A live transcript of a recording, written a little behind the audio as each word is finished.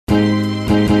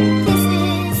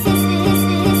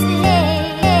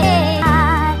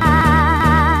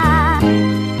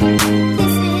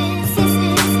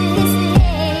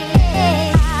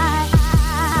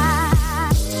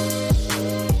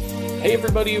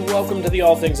welcome to the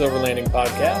All Things Overlanding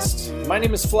podcast. My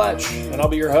name is Fletch, and I'll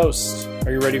be your host.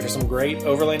 Are you ready for some great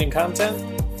overlanding content?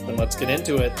 Then let's get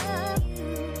into it.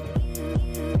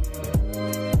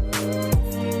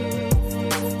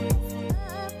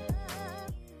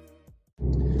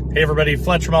 Hey everybody,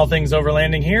 Fletch from All Things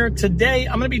Overlanding here. Today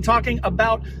I'm going to be talking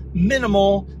about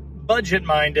minimal,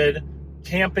 budget-minded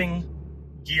camping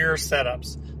gear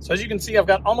setups. So as you can see, I've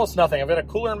got almost nothing. I've got a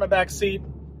cooler in my back seat.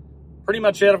 Pretty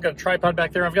much it. I've got a tripod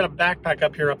back there. I've got a backpack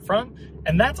up here up front,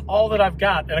 and that's all that I've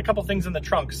got, and a couple things in the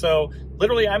trunk. So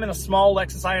literally I'm in a small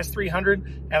Lexus IS 300,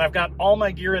 and I've got all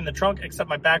my gear in the trunk except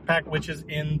my backpack, which is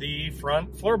in the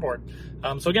front floorboard.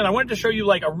 So again, I wanted to show you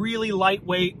like a really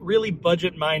lightweight, really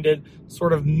budget-minded,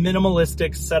 sort of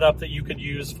minimalistic setup that you could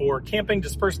use for camping,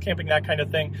 dispersed camping, that kind of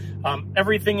thing.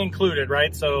 Everything included,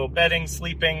 right? So bedding,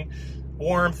 sleeping,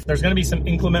 warmth. There's going to be some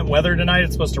inclement weather tonight.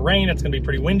 It's supposed to rain. It's going to be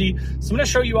pretty windy. So I'm going to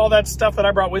show you all that stuff that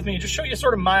I brought with me and just show you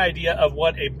sort of my idea of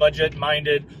what a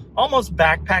budget-minded, almost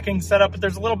backpacking setup, but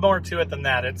there's a little more to it than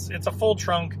that. It's a full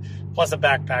trunk plus a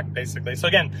backpack, basically. So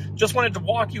again, just wanted to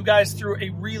walk you guys through a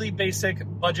really basic,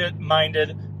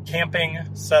 budget-minded camping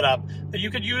setup that you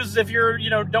could use if you're,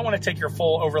 don't want to take your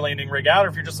full overlanding rig out, or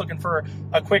if you're just looking for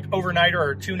a quick overnighter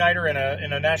or two-nighter in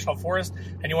a national forest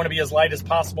and you want to be as light as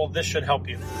possible. This should help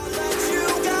you.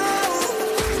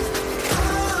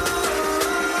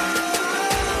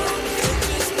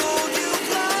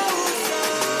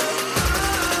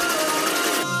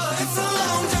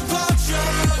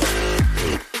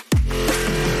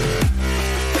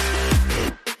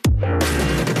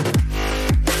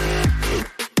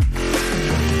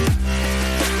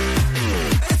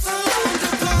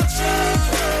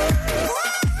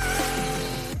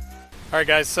 All right,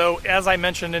 guys, so as I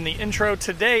mentioned in the intro,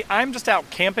 today I'm just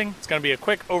out camping. It's going to be a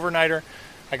quick overnighter.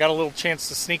 I got a little chance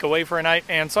to sneak away for a night,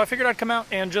 and so I figured I'd come out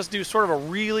and just do sort of a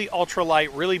really ultralight,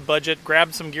 really budget,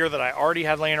 grab some gear that I already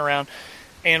had laying around,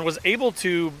 and was able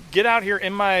to get out here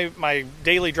in my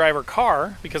daily driver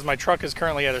car, because my truck is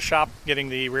currently at a shop getting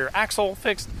the rear axle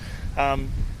fixed.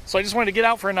 So I just wanted to get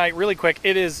out for a night really quick.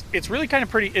 It's really kind of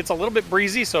pretty. It's a little bit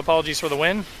breezy, so apologies for the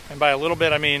wind. And by a little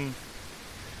bit, I mean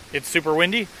it's super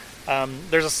windy.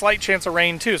 There's a slight chance of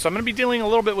rain too, so I'm going to be dealing a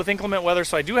little bit with inclement weather,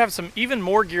 so I do have some even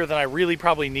more gear than I really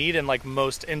probably need in like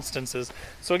most instances.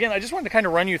 So again, I just wanted to kind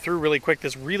of run you through really quick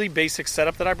this really basic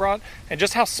setup that I brought and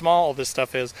just how small all this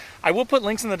stuff is. I will put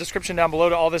links in the description down below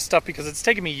to all this stuff because it's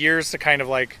taken me years to kind of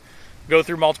like go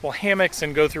through multiple hammocks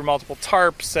and go through multiple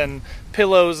tarps and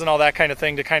pillows and all that kind of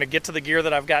thing to kind of get to the gear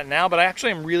that I've got now. But I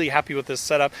actually am really happy with this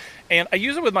setup, and I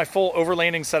use it with my full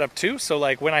overlanding setup too. So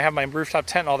like when I have my rooftop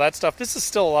tent and all that stuff, this is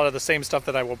still a lot of the same stuff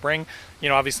that I will bring.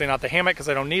 Obviously not the hammock because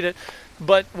I don't need it,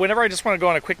 but whenever I just want to go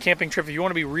on a quick camping trip, if you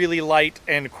want to be really light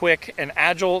and quick and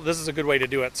agile, this is a good way to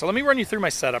do it. So let me run you through my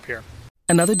setup here.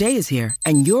 Another day is here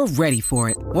and you're ready for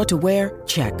it. What to wear?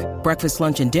 Check. Breakfast,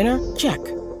 lunch, and dinner? Check.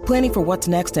 Planning for what's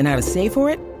next and how to save for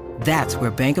it? That's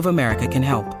where Bank of America can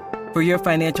help. For your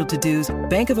financial to-dos,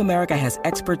 Bank of America has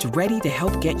experts ready to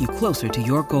help get you closer to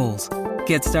your goals.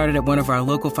 Get started at one of our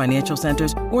local financial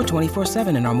centers or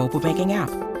 24/7 in our mobile banking app.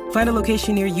 Find a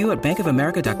location near you at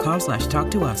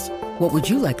bankofamerica.com/talktous. What would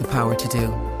you like the power to do?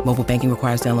 Mobile banking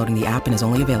requires downloading the app and is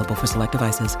only available for select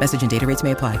devices. Message and data rates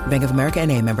may apply. Bank of America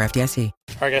NA, member FDIC.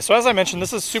 All right, guys, so as I mentioned,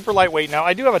 this is super lightweight. Now,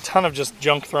 I do have a ton of just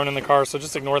junk thrown in the car, so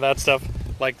just ignore that stuff,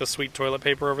 like the sweet toilet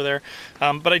paper over there.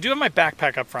 But I do have my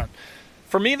backpack up front.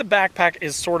 For me, the backpack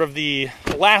is sort of the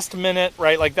last minute,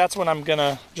 right? Like that's when I'm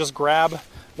gonna just grab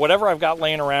whatever I've got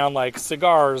laying around, like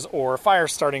cigars or fire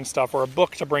starting stuff or a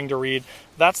book to bring to read.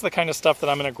 That's the kind of stuff that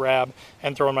I'm gonna grab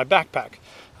and throw in my backpack.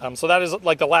 So that is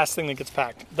like the last thing that gets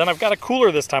packed. Then I've got a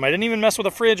cooler this time. I didn't even mess with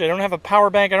a fridge. I don't have a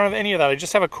power bank. I don't have any of that. I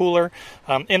just have a cooler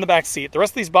in the back seat. The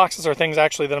rest of these boxes are things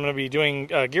actually that I'm going to be doing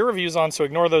gear reviews on, so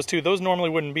ignore those too. Those normally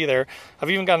wouldn't be there.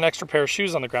 I've even got an extra pair of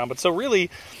shoes on the ground. But so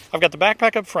really, I've got the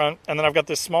backpack up front, and then I've got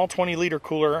this small 20-liter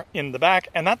cooler in the back,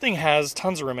 and that thing has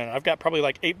tons of room in it. I've got probably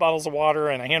like 8 bottles of water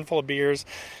and a handful of beers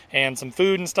and some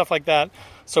food and stuff like that.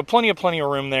 So plenty of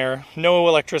room there. No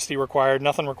electricity required,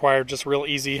 nothing required, just real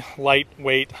easy,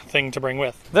 lightweight thing to bring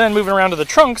with. Then moving around to the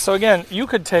trunk, so again, you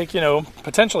could take,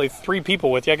 potentially 3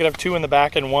 people with you. I could have 2 in the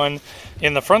back and 1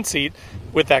 in the front seat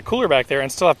with that cooler back there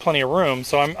and still have plenty of room.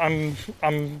 So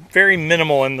I'm very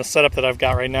minimal in the setup that I've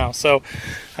got right now. So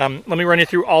let me run you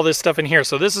through all this stuff in here.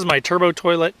 So this is my turbo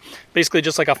toilet, basically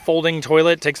just like a folding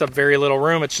toilet. It takes up very little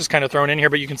room. It's just kind of thrown in here,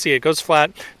 but you can see it goes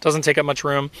flat, doesn't take up much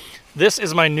room. This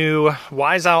is my new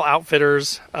Wise Owl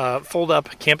Outfitters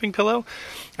fold-up camping pillow.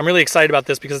 I'm really excited about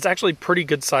this because it's actually pretty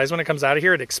good size when it comes out of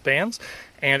here. It expands,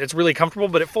 and it's really comfortable,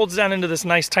 but it folds down into this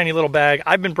nice tiny little bag.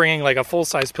 I've been bringing like a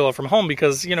full-size pillow from home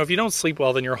because, if you don't sleep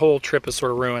well, then your whole trip is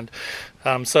sort of ruined.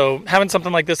 So having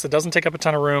something like this that doesn't take up a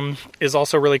ton of room is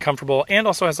also really comfortable, and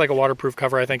also has like a waterproof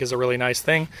cover, I think is a really nice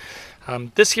thing.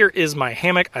 This here is my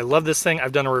hammock. I love this thing.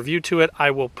 I've done a review to it.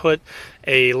 I will put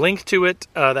a link to it,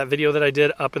 that video that I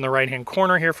did, up in the right-hand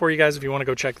corner here for you guys if you want to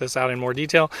go check this out in more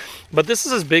detail. But this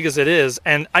is as big as it is,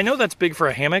 and I know that's big for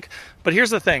a hammock, but here's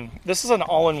the thing. This is an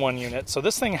all-in-one unit. So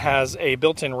this thing has a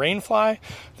built-in rain fly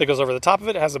that goes over the top of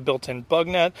it. It has a built-in bug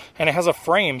net, and it has a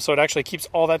frame, so it actually keeps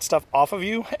all that stuff off of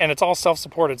you, and it's all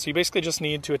self-supported. So you basically just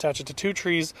need to attach it to 2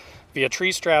 trees via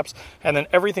tree straps, and then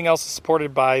everything else is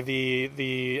supported by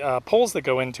the poles that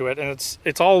go into it, and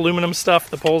it's all aluminum stuff.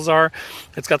 The poles are.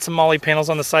 It's got some MOLLE panels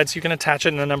on the side, so you can attach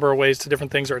it in a number of ways to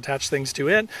different things or attach things to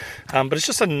it. But it's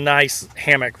just a nice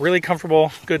hammock, really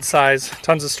comfortable, good size,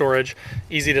 tons of storage,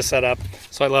 easy to set up.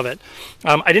 So I love it.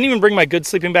 I didn't even bring my good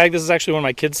sleeping bag. This is actually one of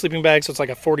my kids' sleeping bags, so it's like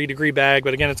a 40-degree bag,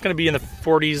 but again, it's going to be in the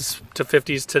 40s to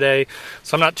 50s today,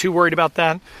 so I'm not too worried about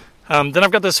that. Then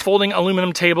I've got this folding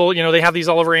aluminum table. They have these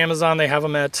all over Amazon. They have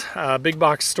them at big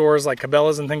box stores like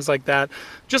Cabela's and things like that.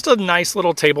 Just a nice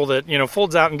little table that,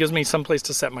 folds out and gives me some place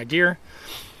to set my gear.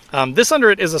 This under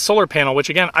it is a solar panel, which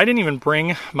again, I didn't even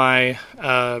bring my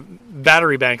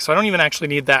battery bank, so I don't even actually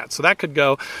need that. So that could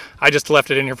go. I just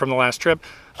left it in here from the last trip.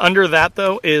 Under that,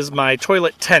 though, is my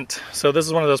toilet tent. So this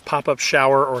is one of those pop-up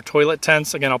shower or toilet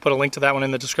tents. Again, I'll put a link to that one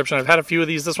in the description. I've had a few of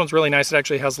these. This one's really nice. It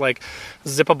actually has like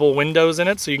zippable windows in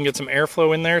it, so you can get some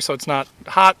airflow in there, so it's not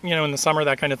hot, in the summer,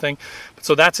 that kind of thing.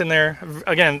 So that's in there.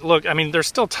 Again, look, there's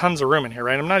still tons of room in here,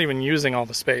 right? I'm not even using all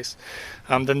the space.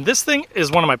 Then this thing is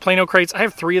one of my Plano crates. I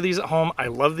have 3 of these at home. I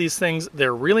love these things.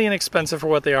 They're really inexpensive for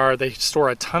what they are. They store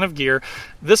a ton of gear.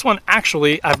 This one,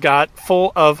 actually, I've got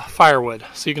full of firewood.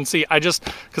 So you can see,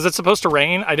 because it's supposed to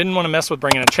rain, I didn't want to mess with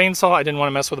bringing a chainsaw. I didn't want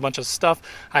to mess with a bunch of stuff.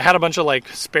 I had a bunch of like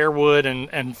spare wood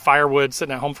and firewood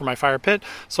sitting at home for my fire pit.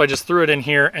 So I just threw it in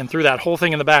here and threw that whole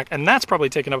thing in the back. And that's probably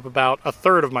taken up about a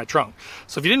third of my trunk.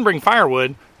 So if you didn't bring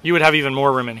firewood, you would have even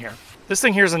more room in here. This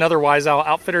thing here is another Wise Owl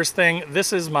Outfitters thing.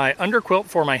 This is my underquilt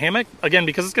for my hammock. Again,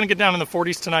 because it's going to get down in the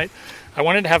 40s tonight, I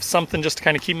wanted to have something just to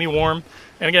kind of keep me warm.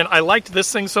 And again, I liked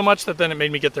this thing so much that then it made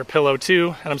me get their pillow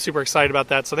too, and I'm super excited about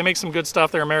that. So they make some good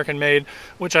stuff. They're American made,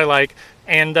 which I like.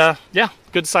 And yeah,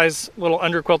 good size little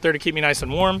underquilt there to keep me nice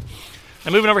and warm.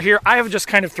 Now moving over here, I have just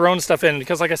kind of thrown stuff in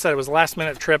because, like I said, it was a last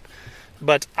minute trip.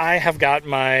 But I have got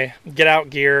my Get Out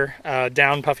Gear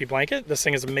down puffy blanket. This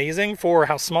thing is amazing for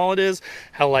how small it is,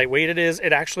 how lightweight it is.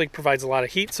 It actually provides a lot of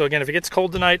heat. So again, if it gets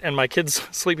cold tonight and my kid's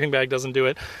sleeping bag doesn't do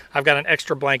it, I've got an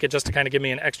extra blanket just to kind of give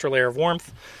me an extra layer of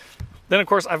warmth. Then, of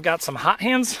course, I've got some hot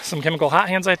hands, some chemical hot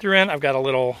hands I threw in. I've got a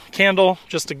little candle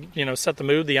just to, set the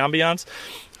mood, the ambiance.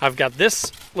 I've got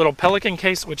this little Pelican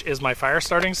case, which is my fire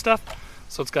starting stuff.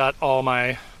 So it's got all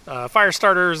my fire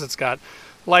starters. It's got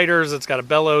lighters, it's got a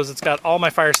bellows, it's got all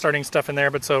my fire starting stuff in there,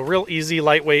 but so real easy,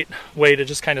 lightweight way to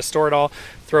just kind of store it all,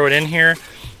 throw it in here.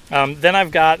 Then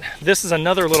I've got, this is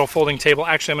another little folding table.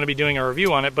 Actually, I'm going to be doing a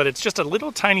review on it, but it's just a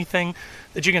little tiny thing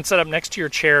that you can set up next to your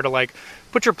chair to like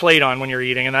put your plate on when you're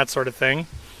eating and that sort of thing.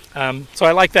 So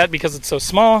I like that because it's so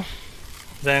small.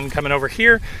 Then coming over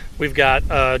here, we've got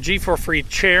a G4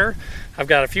 chair. I've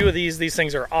got a few of these. These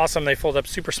things are awesome. They fold up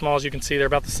super small. As you can see, they're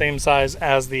about the same size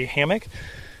as the hammock.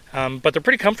 But they're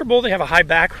pretty comfortable. They have a high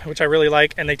back, which I really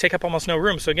like, and they take up almost no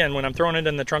room. So again, when I'm throwing it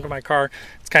in the trunk of my car,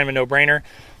 it's kind of a no-brainer.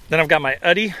 Then I've got my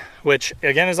Uddy, which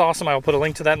again is awesome. I will put a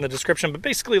link to that in the description, but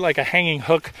basically like a hanging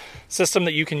hook system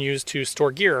that you can use to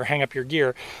store gear or hang up your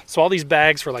gear. So all these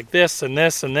bags for like this and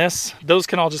this and this, those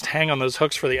can all just hang on those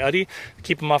hooks for the Uddy,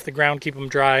 keep them off the ground, keep them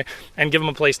dry, and give them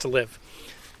a place to live.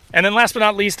 And then last but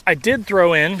not least, I did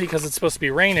throw in, because it's supposed to be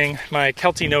raining, my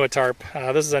Kelty Noah tarp.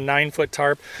 This is a 9-foot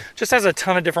tarp. Just has a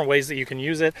ton of different ways that you can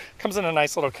use it. Comes in a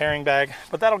nice little carrying bag,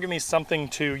 but that'll give me something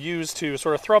to use to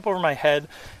sort of throw up over my head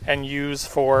and use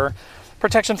for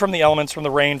protection from the elements, from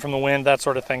the rain, from the wind, that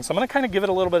sort of thing. So I'm going to kind of give it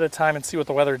a little bit of time and see what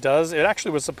the weather does. It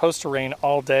actually was supposed to rain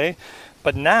all day,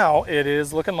 but now it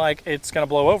is looking like it's going to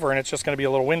blow over and it's just going to be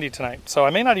a little windy tonight. So I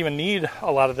may not even need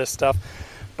a lot of this stuff,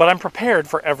 but I'm prepared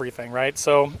for everything, right?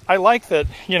 So I like that,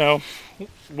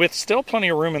 with still plenty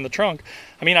of room in the trunk.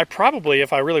 I mean, I probably,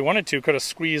 if I really wanted to, could have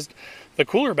squeezed the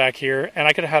cooler back here and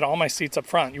I could have had all my seats up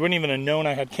front. You wouldn't even have known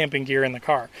I had camping gear in the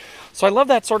car. So I love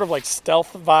that sort of like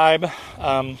stealth vibe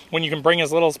when you can bring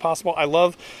as little as possible. I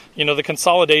love, the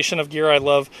consolidation of gear. I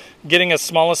love getting as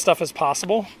small as stuff as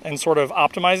possible and sort of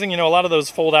optimizing. A lot of those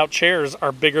fold out chairs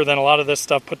are bigger than a lot of this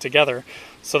stuff put together.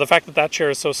 So the fact that that chair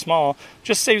is so small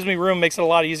just saves me room, makes it a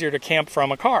lot easier to camp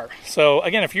from a car. So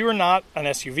again, if you're not an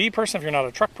SUV person, if you're not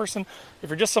a truck person, if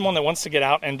you're just someone that wants to get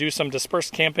out and do some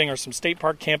dispersed camping or some state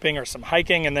park camping or some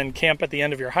hiking and then camp at the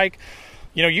end of your hike,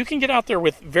 you know, you can get out there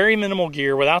with very minimal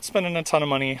gear without spending a ton of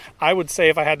money. I would say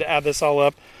if I had to add this all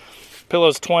up,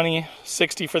 pillows 20,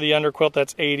 60 for the underquilt,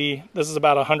 that's 80. This is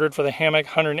about 100 for the hammock,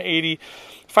 180.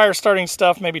 Fire starting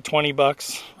stuff, maybe 20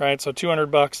 bucks, right? So 200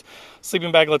 bucks.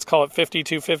 Sleeping bag, let's call it 50,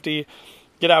 250.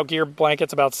 Get out gear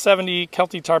blankets about 70.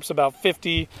 Kelty tarps about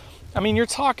 50. I mean, you're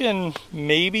talking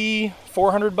maybe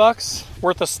 400 bucks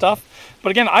worth of stuff.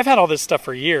 But again, I've had all this stuff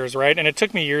for years, right? And it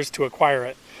took me years to acquire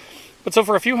it. But so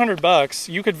for a few $100,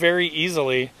 you could very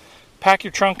easily pack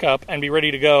your trunk up and be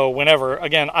ready to go whenever.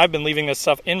 Again, I've been leaving this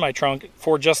stuff in my trunk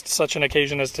for just such an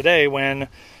occasion as today when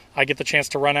I get the chance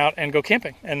to run out and go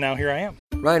camping. And now here I am.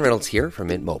 Ryan Reynolds here from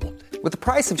Mint Mobile. With the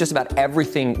price of just about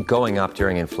everything going up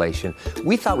during inflation,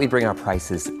 we thought we'd bring our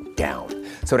prices down.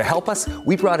 So to help us,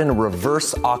 we brought in a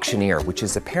reverse auctioneer, which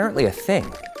is apparently a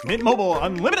thing. Mint Mobile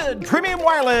Unlimited Premium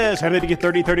Wireless. How to get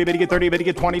 30, 30, bit to get 30, bit to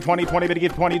get 20, 20, 20, bit to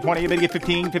get 20, 20, bit to get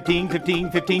 15, 15,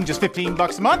 15, 15, just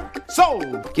 $15 a month?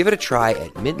 Sold! Give it a try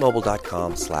at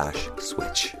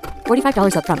mintmobile.com/switch.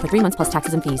 $45 up front for 3 months plus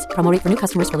taxes and fees. Promo rate for new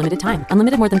customers for limited time.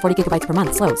 Unlimited more than 40 gigabytes per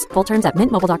month. Slows full terms at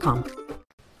mintmobile.com.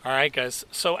 All right, guys.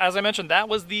 So as I mentioned, that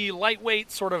was the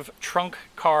lightweight sort of trunk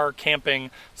car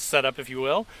camping setup, if you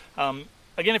will.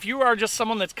 Again, if you are just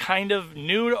someone that's kind of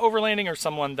new to overlanding or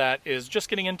someone that is just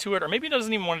getting into it or maybe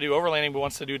doesn't even want to do overlanding but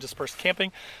wants to do dispersed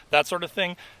camping, that sort of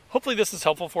thing, hopefully this is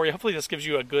helpful for you. Hopefully this gives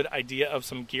you a good idea of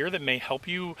some gear that may help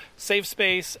you save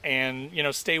space and, you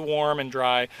know, stay warm and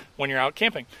dry when you're out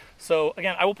camping. So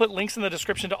again, I will put links in the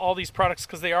description to all these products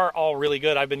because they are all really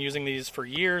good. I've been using these for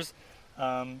years.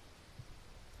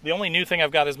 The only new thing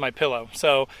I've got is my pillow.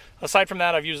 So aside from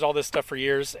that, I've used all this stuff for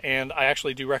years, and I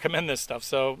actually do recommend this stuff.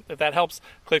 So if that helps,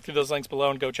 click through those links below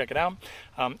and go check it out.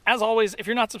 As always, if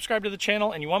you're not subscribed to the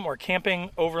channel and you want more camping,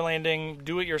 overlanding,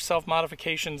 do-it-yourself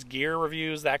modifications, gear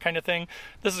reviews, that kind of thing,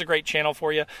 this is a great channel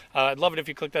for you. I'd love it if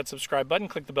you click that subscribe button,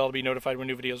 click the bell to be notified when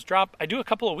new videos drop. I do a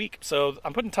couple a week, so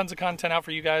I'm putting tons of content out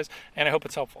for you guys, and I hope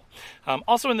it's helpful.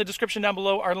 Also in the description down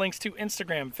below are links to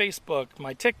Instagram, Facebook,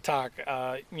 my TikTok,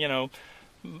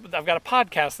 I've got a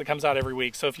podcast that comes out every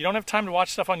week. So if you don't have time to watch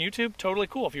stuff on YouTube, totally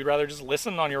cool. If you'd rather just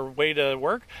listen on your way to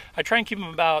work, I try and keep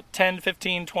them about 10,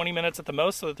 15, 20 minutes at the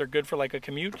most so that they're good for like a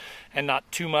commute and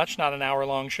not too much, not an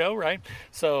hour-long show, right?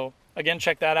 So again,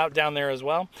 check that out down there as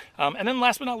well. And then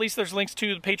last but not least, there's links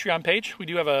to the Patreon page. We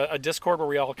do have a Discord where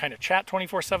we all kind of chat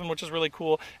 24/7, which is really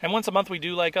cool. And once a month, we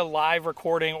do like a live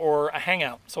recording or a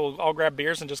hangout. So we'll all grab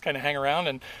beers and just kind of hang around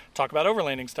and talk about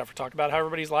overlanding stuff or talk about how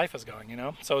everybody's life is going, you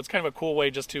know? So it's kind of a cool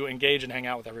way just to engage and hang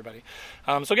out with everybody.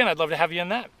 So again, I'd love to have you in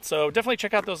that. So definitely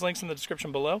check out those links in the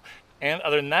description below. And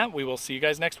other than that, we will see you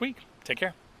guys next week. Take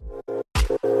care.